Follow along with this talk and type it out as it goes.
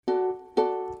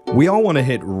We all want to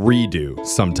hit redo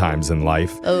sometimes in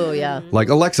life. Oh, yeah. Like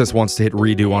Alexis wants to hit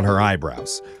redo on her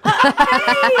eyebrows.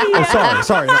 Oh,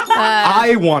 sorry. No.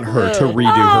 I want her to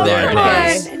redo her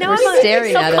eyebrows. Okay. Now We're I'm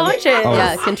staring at him. self-conscious.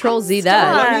 Yeah, Control Z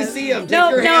that. Let me see him. Take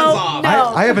your hands off. No.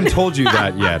 I haven't told you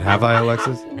that yet, have I,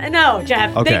 Alexis? No,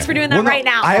 Jeff. Okay. Thanks for doing that Well, no, right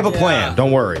now. I have a plan.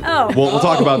 Don't worry. Oh. We'll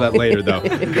talk about that later, though.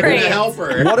 You're gonna Great. help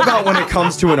her. What about when it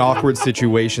comes to an awkward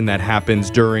situation that happens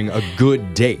during a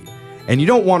good date? And you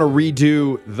don't want to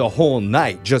redo the whole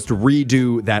night, just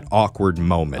redo that awkward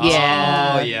moment.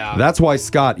 Yeah. Oh, yeah. That's why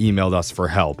Scott emailed us for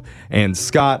help. And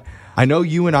Scott, I know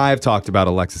you and I have talked about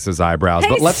Alexis's eyebrows,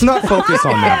 but let's not focus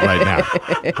on that right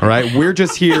now. All right? We're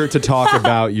just here to talk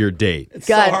about your date. It's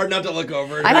God. so hard not to look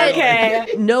over. I had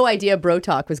Okay. no idea bro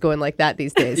talk was going like that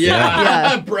these days. Yeah.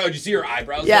 Yeah. Bro, did you see her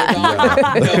eyebrows? Yeah.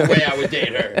 No way I would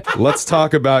date her. Let's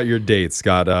talk about your date,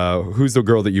 Scott. Who's the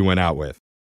girl that you went out with?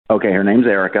 Okay, her name's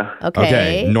Erica.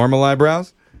 Okay. Normal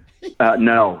eyebrows?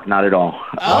 No, not at all.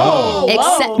 Oh.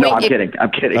 Except, No, wait, I'm kidding. I'm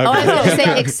kidding. Oh, I was going to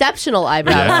say exceptional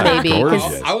eyebrows, Yeah, maybe. 'cause-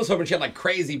 gorgeous. I was hoping she had like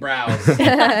crazy brows.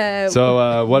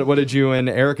 So what did you and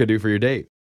Erica do for your date?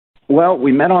 Well,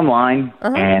 we met online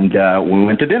Uh-huh. and we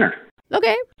went to dinner.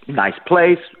 Okay. Nice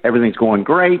place. Everything's going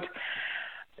great.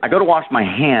 I go to wash my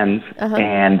hands Uh-huh.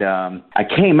 and I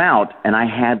came out and I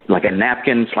had like a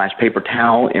napkin / paper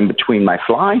towel in between my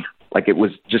fly. Like it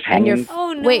was just And hanging. your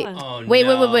Oh, no. wait, Oh,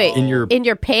 wait. no. In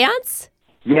your pants?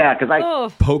 Yeah, because I. Oh.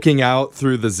 poking out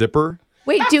through the zipper?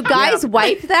 Wait, do guys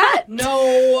wipe that?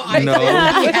 No, I No.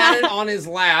 think he had it on his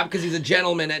lap because he's a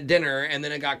gentleman at dinner, and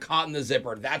then it got caught in the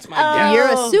zipper. That's my guess. You're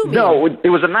assuming. No, it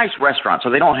was a nice restaurant, so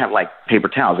they don't have like paper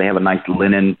towels. They have a nice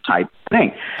linen type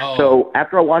thing. Oh. So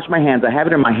after I washed my hands, I have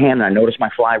it in my hand, and I noticed my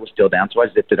fly was still down, so I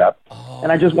zipped it up,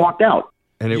 and I just walked out.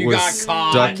 And it You was got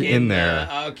caught stuck in there.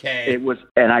 Okay. It was,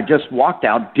 and I just walked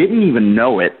out, didn't even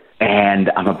know it,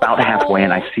 and I'm about halfway,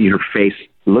 and I see her face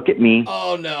look at me,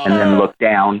 Oh no. and then look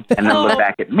down, and then look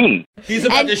back at me. He's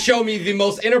about And- to show me the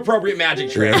most inappropriate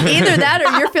magic trick. Either that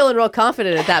or you're feeling real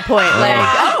confident at that point.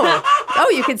 Like,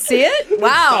 oh, you can see it? Wow.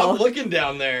 Stop looking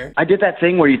down there. I did that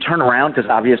thing where you turn around because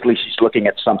obviously she's looking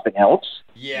at something else,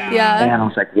 Yeah. Yeah. and I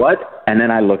was like, "What?" And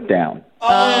then I looked down,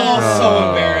 Oh, so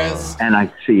embarrassed. and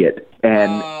I see it,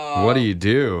 and What do you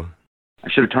do? I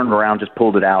should have turned around, just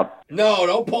pulled it out. No,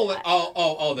 don't pull it.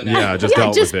 Oh, the Yeah, just Yeah,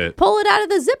 dealt just with it. pull it out of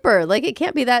the zipper. Like, it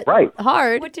can't be that Right.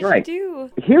 hard. What did Right. you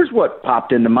do? Here's what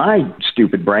popped into my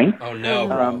stupid brain. Oh no,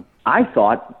 bro. I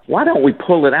thought, why don't we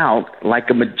pull it out like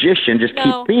a magician? Just No.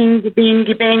 keep bing,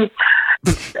 bing, bing,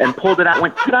 and pulled it out.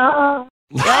 Went ta-da!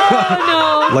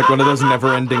 Oh, Like one of those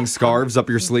never-ending scarves up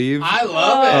your sleeve? I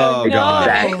love it. Oh, God.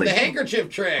 Exactly. The handkerchief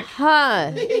trick.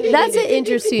 Huh. That's an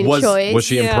interesting choice. Was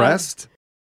she Yeah. impressed?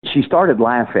 She started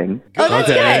laughing. Oh, that's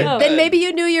Okay. good. Then maybe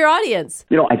you knew your audience.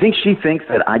 You know, I think she thinks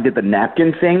that I did the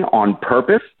napkin thing on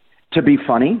purpose to be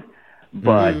funny.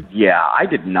 But yeah, I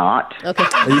did not. Okay.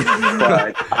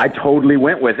 But I totally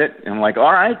went with it. And I'm like,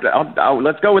 all right,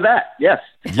 let's go with that. Yes.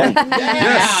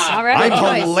 Yes. All right. I'm Good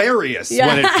choice. hilarious Yeah.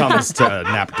 when it comes to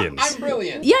napkins. I'm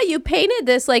brilliant. Yeah, you painted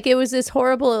this like it was this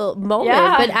horrible moment,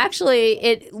 Yeah. but actually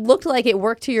it looked like it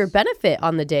worked to your benefit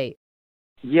on the date.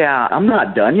 Yeah, I'm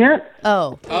not done yet.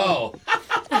 Oh. Oh.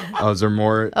 Oh, is there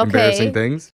more embarrassing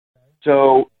things?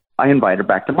 So I invite her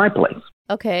back to my place.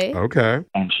 Okay. Okay.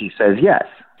 And she says yes.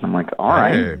 I'm like, all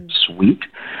right, Hey. sweet.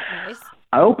 Nice.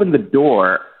 I open the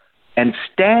door, and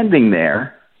standing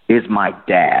there is my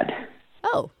dad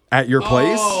Oh. At your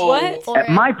place? Oh. What? at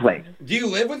my place. Do you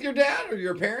live with your dad or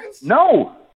your parents?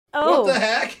 No, Oh. What the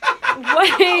heck?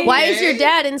 Wait. Why is your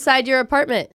dad inside your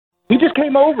apartment? he just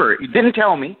came over. He didn't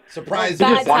tell me. Surprise. He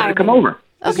Bad just wanted to come timing. over.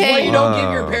 This is why Okay. you don't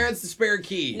give your Oh. parents the spare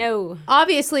key. No.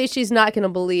 Obviously, she's not going to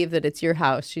believe that it's your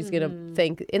house. She's going to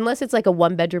think, unless it's like a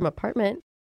 1-bedroom apartment.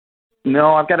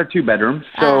 No, I've got a 2-bedroom.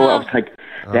 So I was like,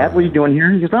 Dad, what are you doing here?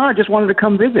 He goes, oh, I just wanted to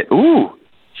come visit. Ooh,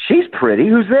 she's pretty.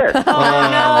 Who's this? Such a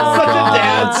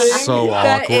dad God, thing. so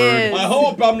That awkward. is- I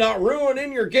hope I'm not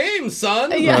ruining your game,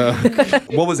 son. Yeah.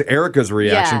 What was Erica's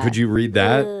reaction? Yeah. Could you read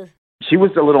that? She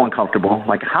was a little uncomfortable.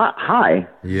 Like, hi.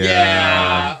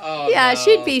 Yeah. Oh, Yeah, no.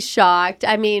 she'd be shocked.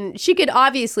 I mean, she could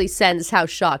obviously sense how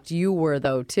shocked you were,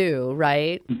 though, too,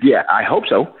 right? Yeah, I hope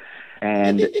so.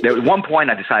 And there at one point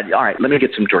I decided, all right, let me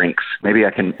get some drinks. Maybe I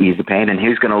can ease the pain. And he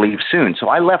was going to leave soon. So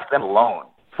I left them alone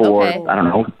for, Okay. I don't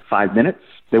know, 5 minutes.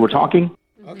 They were talking.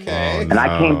 Okay. And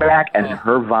I came back, and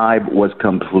her vibe was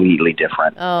completely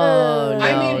different. Oh, no,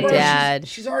 I mean, bro, Dad.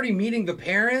 She's already meeting the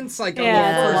parents. Like, on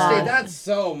Yeah. the first date. That's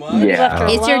so much. Yeah. Left her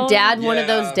Is your alone? dad one of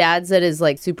those Yeah. dads that is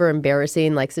like super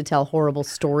embarrassing, likes to tell horrible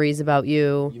stories about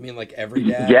you? You mean like every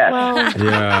dad? Yes. Well,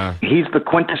 Yeah. He's the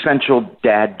quintessential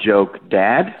dad joke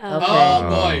dad. Oh,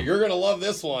 boy. You're going to love love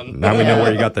this one. Now we know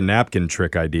where you got the napkin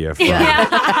trick idea from.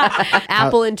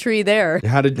 Apple and tree there.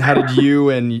 How did you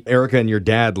and Erica and your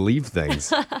dad leave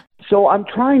things? So I'm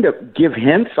trying to give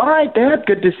hints. All right, Dad,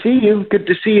 good to see you. Good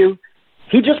to see you.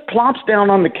 He just plops down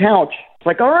on the couch. It's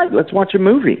like, all right, let's watch a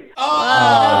movie.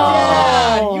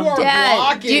 Dad, you are Dad,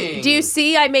 blocking. do you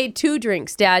see? I made 2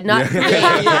 drinks, Dad. Not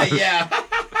Yeah.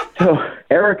 So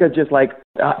Erica just like,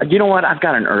 you know what? I've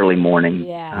got an early morning.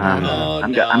 Yeah.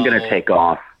 I'm going to take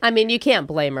off. I mean, you can't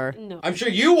blame her. I'm sure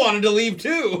you wanted to leave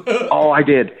too. Oh, I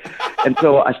did. And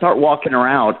so I start walking her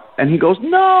out, and he goes,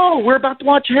 no, we're about to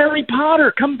watch Harry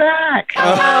Potter. Come back.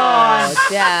 Oh,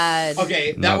 Dad.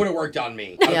 Okay, that would have worked on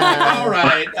me. I was Yeah. like, all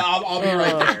right, I'll be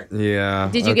right there. Yeah.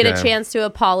 Did you get a okay. chance to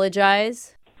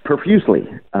apologize? Profusely,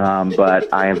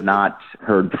 but I have not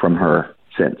heard from her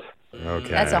since. Okay.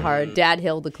 That's a hard dad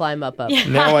hill to climb up of.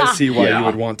 Now I see why Yeah. you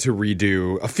would want to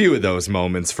redo a few of those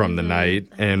moments from the night.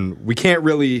 And we can't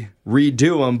really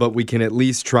redo them, but we can at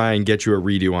least try and get you a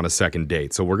redo on a second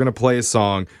date. So we're going to play a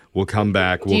song. We'll come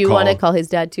back. Do you want to call his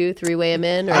dad too? 3-way him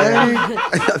in? Or?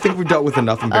 I think we've dealt with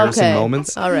enough embarrassing Okay.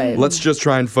 moments. All right. Let's just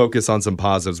try and focus on some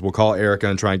positives. We'll call Erica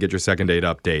and try and get your second date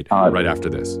update right after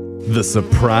this. The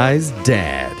Surprise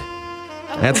Dad.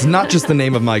 That's not just the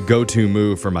name of my go-to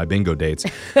move for my bingo dates.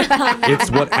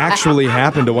 It's what actually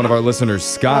happened to one of our listeners,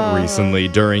 Scott, recently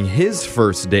during his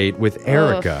first date with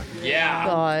Erica. Yeah.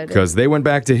 God. Because they went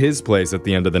back to his place at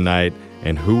the end of the night,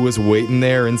 and who was waiting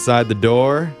there inside the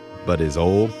door but his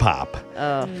old pop?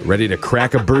 Ready to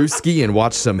crack a brewski and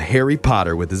watch some Harry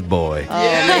Potter with his boy.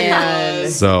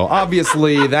 Man. So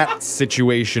obviously that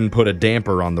situation put a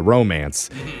damper on the romance.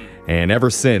 And ever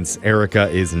since, Erica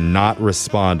is not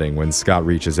responding when Scott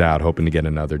reaches out, hoping to get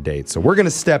another date. So we're going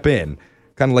to step in,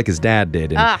 kind of like his dad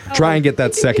did, and try and get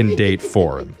that second date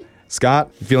for him. Scott,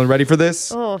 you feeling ready for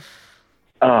this? Oh,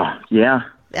 Yeah.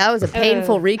 that was a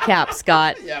painful recap,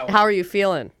 Scott. Yeah. How are you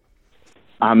feeling?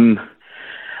 I'm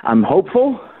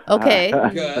hopeful, Okay.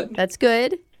 Good. That's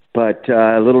good. but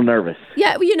a little nervous.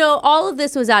 Yeah, you know, all of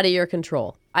this was out of your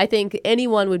control. I think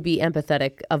anyone would be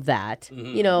empathetic of that.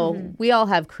 You know, we all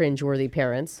have cringeworthy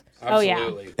parents.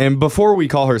 Absolutely. And before we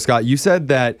call her, Scott, you said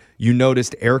that you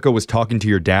noticed Erica was talking to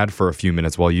your dad for a few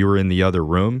minutes while you were in the other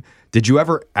room. Did you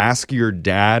ever ask your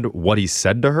dad what he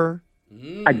said to her?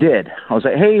 I did. I was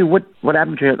like, hey, what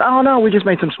happened to you? Oh, no, we just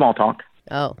made some small talk.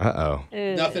 Oh. Uh-oh.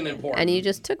 Nothing important. And you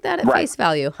just took that at Right. face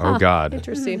value. Oh, Huh, God.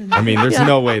 Interesting. I mean, there's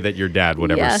no way that your dad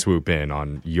would ever Yeah. swoop in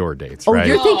on your dates, Oh, right?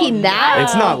 you're thinking that?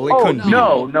 It's not. It Oh, couldn't be.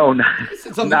 no, It's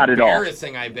something not at all.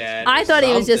 embarrassing, I bet. I thought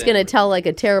he was just Something. going to tell like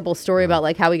a terrible story about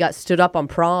like how he got stood up on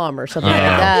prom or something like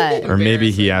that. Or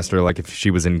maybe he asked her like if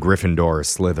she was in Gryffindor or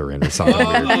Slytherin or something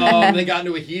weird. They got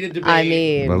into a heated debate. I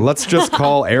mean, But let's just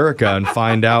call Erica and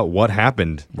find out what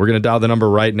happened. We're going to dial the number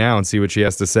right now and see what she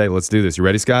has to say. Let's do this. You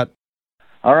ready, Scott?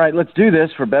 All right, let's do this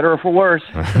for better or for worse.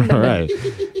 All right.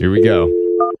 Here we go.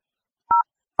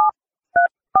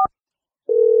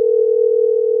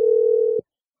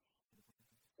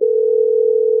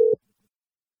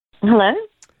 Hello?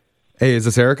 Hey, is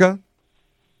this Erica?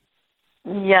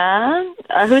 Yeah.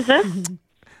 Who's this?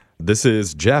 This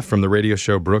is Jeff from the radio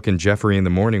show Brooke and Jeffrey in the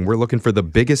Morning. We're looking for the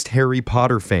biggest Harry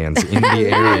Potter fans in the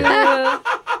area.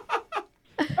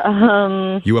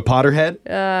 You a Potterhead?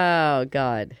 oh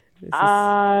God.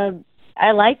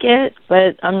 I like it,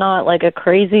 but I'm not like a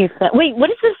crazy fan. Wait,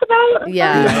 what is this about?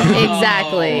 Yeah,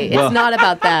 exactly. Well, it's not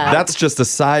about that. That's just a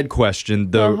side question.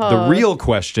 The real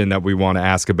question that we want to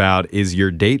ask about is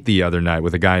your date the other night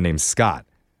with a guy named Scott.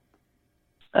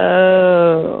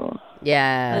 Oh.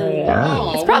 yeah.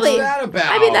 Oh, It's probably. what's that about?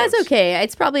 I mean, that's okay.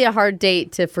 It's probably a hard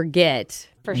date to forget.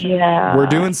 For sure. Yeah. We're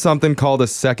doing something called a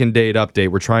second date update.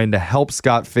 We're trying to help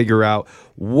Scott figure out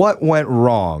what went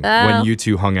wrong when you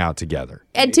two hung out together.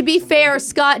 And to be fair,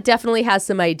 Scott definitely has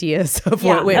some ideas of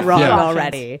what went wrong Yeah.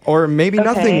 already. Or maybe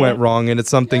nothing Okay. went wrong and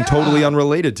it's something totally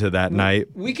unrelated to that night.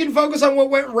 We can focus on what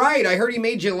went right. I heard he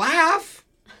made you laugh.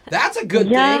 That's a good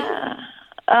thing. Yeah.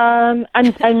 I'm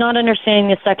not understanding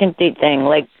the second date thing.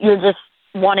 Like, you're just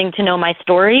wanting to know my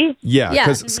story? Yeah, Yeah.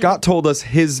 because Scott told us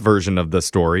his version of the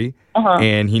story,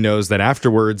 and he knows that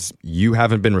afterwards you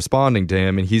haven't been responding to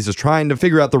him, and he's just trying to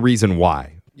figure out the reason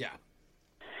why. Yeah.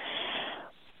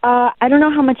 I don't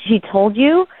know how much he told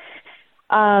you.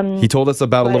 He told us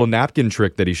about a little napkin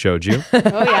trick that he showed you. Oh,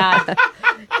 yeah.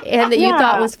 And that you Yeah.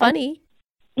 thought was funny.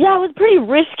 Yeah, it was pretty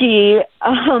risky.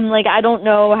 Like, I don't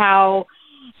know how,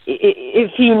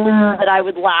 if he knew that I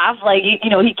would laugh. Like, you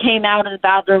know, he came out of the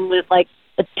bathroom with, like,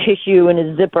 a tissue and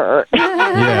a zipper.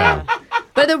 Yeah.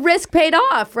 But the risk paid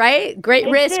off, right? Great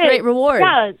risk, did. great reward.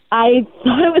 Yeah, I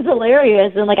thought it was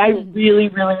hilarious. And, like, I really,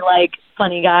 really like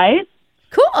funny guys.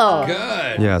 Cool.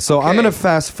 Good. Yeah, so I'm going to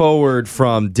fast forward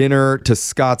from dinner to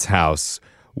Scott's house.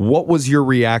 What was your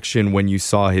reaction when you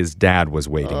saw his dad was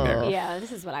waiting there? Yeah,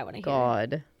 this is what I want to hear.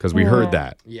 God. Because we heard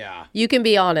that. Yeah. You can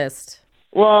be honest.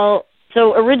 Well,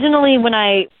 so originally when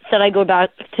I said I'd go back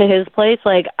to his place,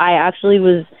 like, I actually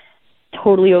was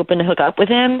totally open to hook up with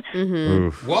him.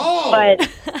 Oof. Whoa. But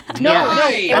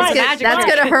Nice. That's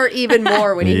gonna hurt even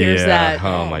more when he hears that.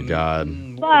 Oh, my God.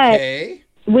 But Okay.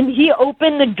 when he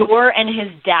opened the door and his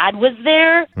dad was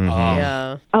there,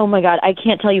 Yeah. oh my God, I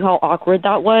can't tell you how awkward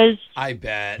that was. I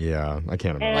bet. Yeah, I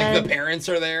can't imagine. Like the parents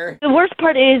are there. The worst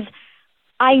part is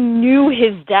I knew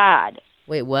his dad.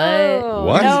 Wait, what?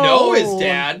 What? You know his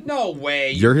dad? No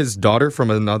way. You're his daughter from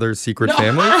another secret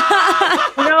family?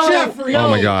 No, Jeffrey. Oh,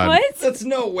 my God. What? That's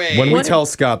no way. When we tell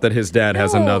Scott that his dad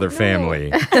has another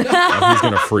family, he's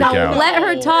going to freak out. Let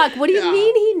her talk. What do you Yeah.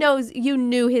 mean he knows you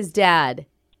knew his dad?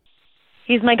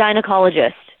 he's my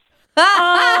gynecologist.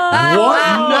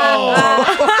 What?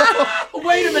 No.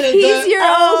 Wait a minute. He's your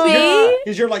OB?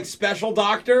 He's your like special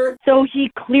doctor. So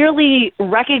he clearly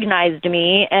recognized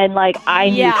me, and like I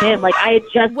knew him. Like I had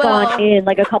just gone in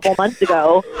like a couple months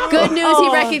ago. Good news, he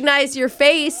recognized your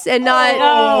face and not.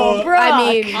 Oh,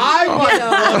 I mean, I'm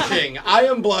blushing. I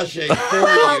am blushing for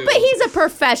you. but he's a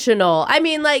professional. I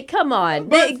mean, like, come on.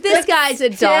 But This guy's a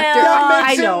doctor. That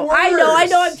makes I know. it I know.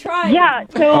 worse. I'm trying. Yeah,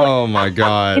 so Oh, my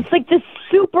God. it's like this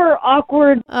super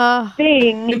awkward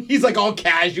thing. He's like all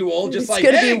casual, just like,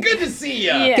 gonna hey, be- good to see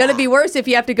you. Yeah. Gonna be worse if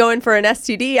you have to go in for an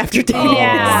STD after dating.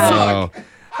 Yeah. Oh.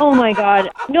 Oh my God.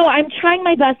 No, I'm trying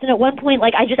my best, and at one point,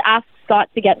 like I just asked Scott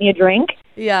to get me a drink.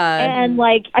 Yeah. And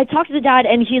like I talked to the dad,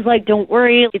 and he's like, "Don't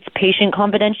worry, it's patient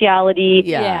confidentiality."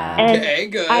 Yeah. And Okay,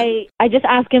 good. I just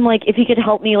asked him like if he could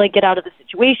help me like get out of the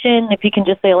situation. If he can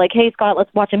just say like, "Hey Scott,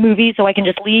 let's watch a movie," so I can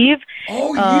just leave.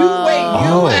 Oh, you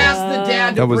asked the dad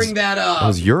to That was- bring that up. That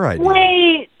was your idea.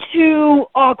 Way too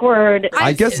awkward.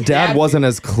 I guess Dad wasn't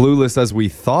as clueless as we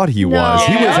thought he was.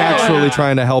 He was Yeah. actually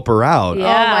trying to help her out. Oh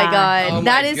my God. Oh, my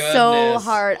that is so goodness.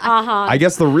 hard. I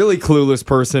guess the really clueless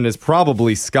person is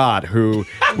probably Scott, who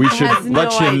we should Has no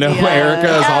let you know idea.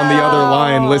 Erica is on the other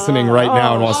line listening right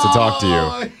now and wants to talk to you.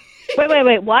 Oh,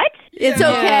 Wait, what? It's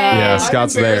Yeah. okay. Yeah, I'm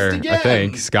Scott's embarrassed there, again. I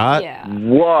think. Scott? Yeah.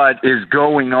 What is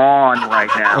going on right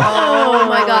now? Oh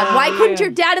my God. Why couldn't your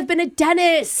dad have been a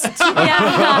dentist?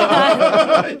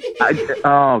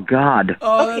 Oh God.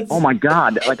 Oh my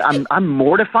God. Like I'm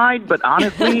mortified, but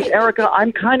honestly, Erica,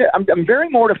 I'm very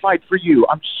mortified for you.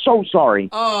 I'm so sorry.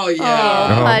 Oh,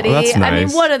 yeah. Oh, Buddy. that's I mean,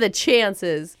 nice. what are the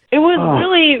chances? It was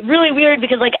really, really weird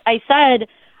because like I said,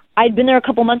 I'd been there a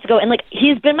couple months ago, and like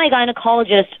he's been my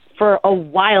gynecologist for a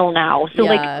while now. So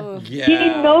like Yeah. he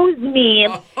knows me.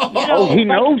 And, you know, Oh, he like,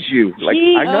 knows you. Like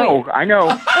he- I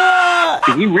know.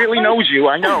 He really knows you.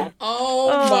 I know.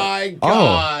 Oh, my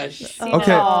gosh.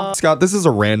 Okay, Scott, this is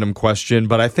a random question,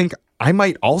 but I think I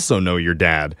might also know your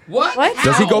dad. What?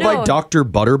 Does he go by No. Dr.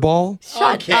 Butterball?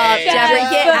 Shut Okay. up, Jeffrey.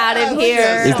 Get out of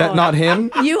here. Is that not him?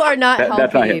 You are not That's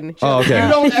not helping. him. Oh, okay.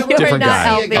 You don't ever Different see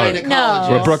guy. a Okay. gynecologist. No.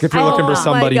 Well, Brooke, if you're looking for Oh,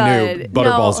 somebody my new, God.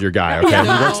 Butterball's No. your guy, okay? He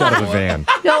works out of a van.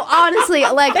 No, honestly,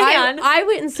 like Hang on. I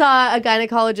went and saw a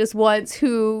gynecologist once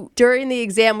who, during the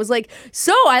exam, was like,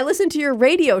 "So I listen to your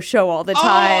radio show all the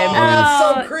time." Oh,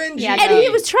 that's so cringy. Yeah, And he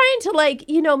was trying to like,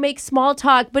 make small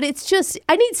talk, but it's just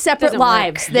I need separate Doesn't work.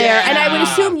 lives there, and I would Yeah.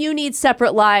 assume you need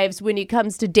separate lives when it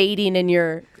comes to dating and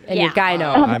your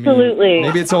gyno. I mean, Absolutely.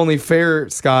 maybe it's only fair,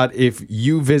 Scott, if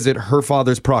you visit her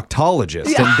father's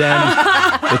proctologist, and then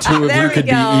the two of There you we could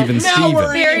go. be even Now Steven.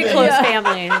 we're Very even. close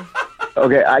family.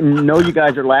 Okay, I know you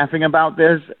guys are laughing about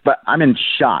this, but I'm in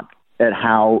shock at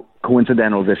how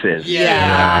coincidental this is.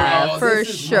 Yeah, oh, for this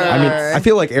is sure. I mean, I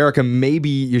feel like, Erica, maybe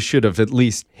you should have at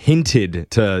least hinted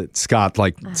to Scott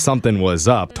like something was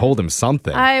up, told him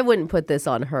something. I wouldn't put this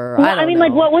on her. Well, I don't mean, know.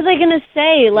 like, what was I gonna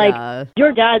say? Like, Yeah.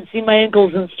 your dad seen my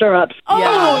ankles in stirrups. Oh,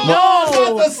 no. Not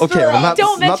the Okay, well, not,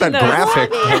 Don't not that mention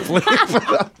graphic,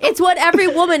 hopefully. It's what every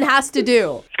woman has to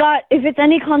do. Scott, if it's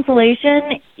any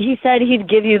consolation, he said he'd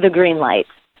give you the green light.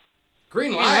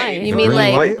 Green light. You mean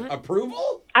Green like light?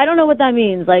 Approval? I don't know what that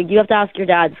means. Like, you have to ask your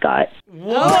dad, Scott.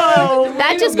 Whoa.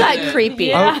 that just got creepy?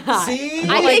 Yeah. See?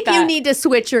 I like think you that. need to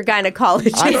switch your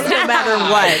gynecologist no matter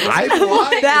what.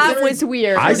 Why? That Is there- was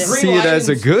weird. I Green see it as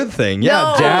a lights. good thing.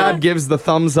 Yeah, No. Dad gives the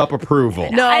thumbs up approval.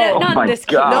 No, Not my in this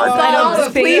God. case. no, I don't No,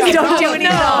 think. please don't do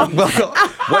anything.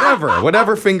 Well,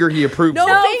 whatever finger he approves No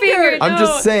of. finger. I'm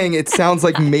just saying, it sounds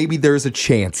like maybe there's a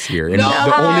chance here. And No.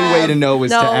 the only way to know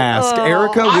is No. to ask. Oh.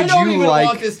 Erica, I would don't you even like...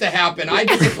 want this to happen. I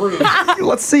disapprove.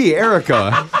 Let's see,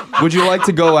 Erica. Would you like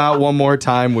to go out one more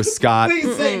time with Scott?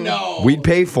 Please say no. We'd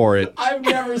pay for it. I've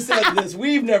never said this.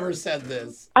 We've never said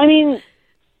this. I mean,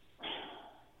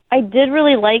 I did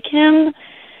really like him.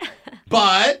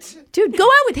 But Dude, go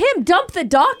out with him. Dump the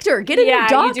doctor. Get a new Yeah, you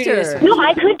doctor. do need to- No,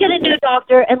 I could get a new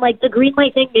doctor, and like the green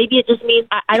light thing, maybe it just means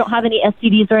I don't have any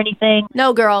STDs or anything.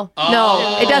 No, girl. Oh.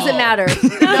 No, it doesn't matter. No,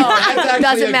 that's actually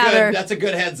doesn't matter. That's a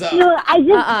good heads up. You know,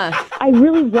 I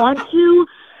really want to,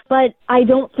 but I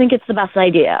don't think it's the best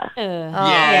idea.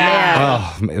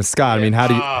 Yeah. Oh, man, Scott, I mean,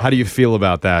 how do you feel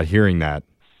about that, hearing that?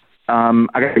 I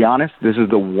gotta be honest, this is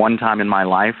the one time in my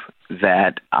life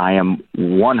that I am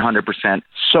 100%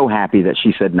 so happy that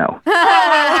she said no.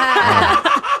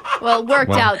 Well, it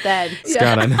worked out then.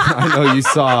 Scott, I know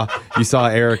you saw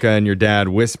Erica and your dad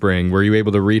whispering. Were you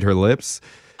able to read her lips?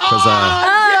 Because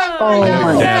Yeah, Oh, your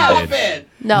my dad God. did.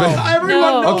 No. Everyone,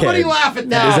 No. nobody Okay. laugh at No.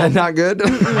 that. is that not good?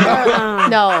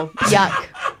 No. Yuck.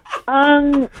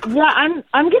 Yeah,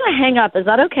 I'm gonna hang up. Is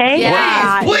that okay?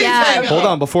 Yeah. Please Yeah. hang up. Hold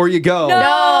on, before you go.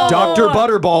 No. Dr.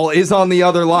 Butterball is on the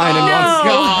other line and wants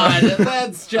God,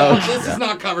 that's just, this is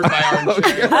not covered by our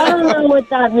insurance. I don't know what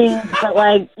that means, but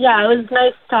like, yeah, it was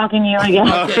nice talking to you, I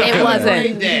guess. Okay, It have a wasn't.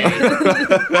 great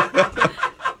day.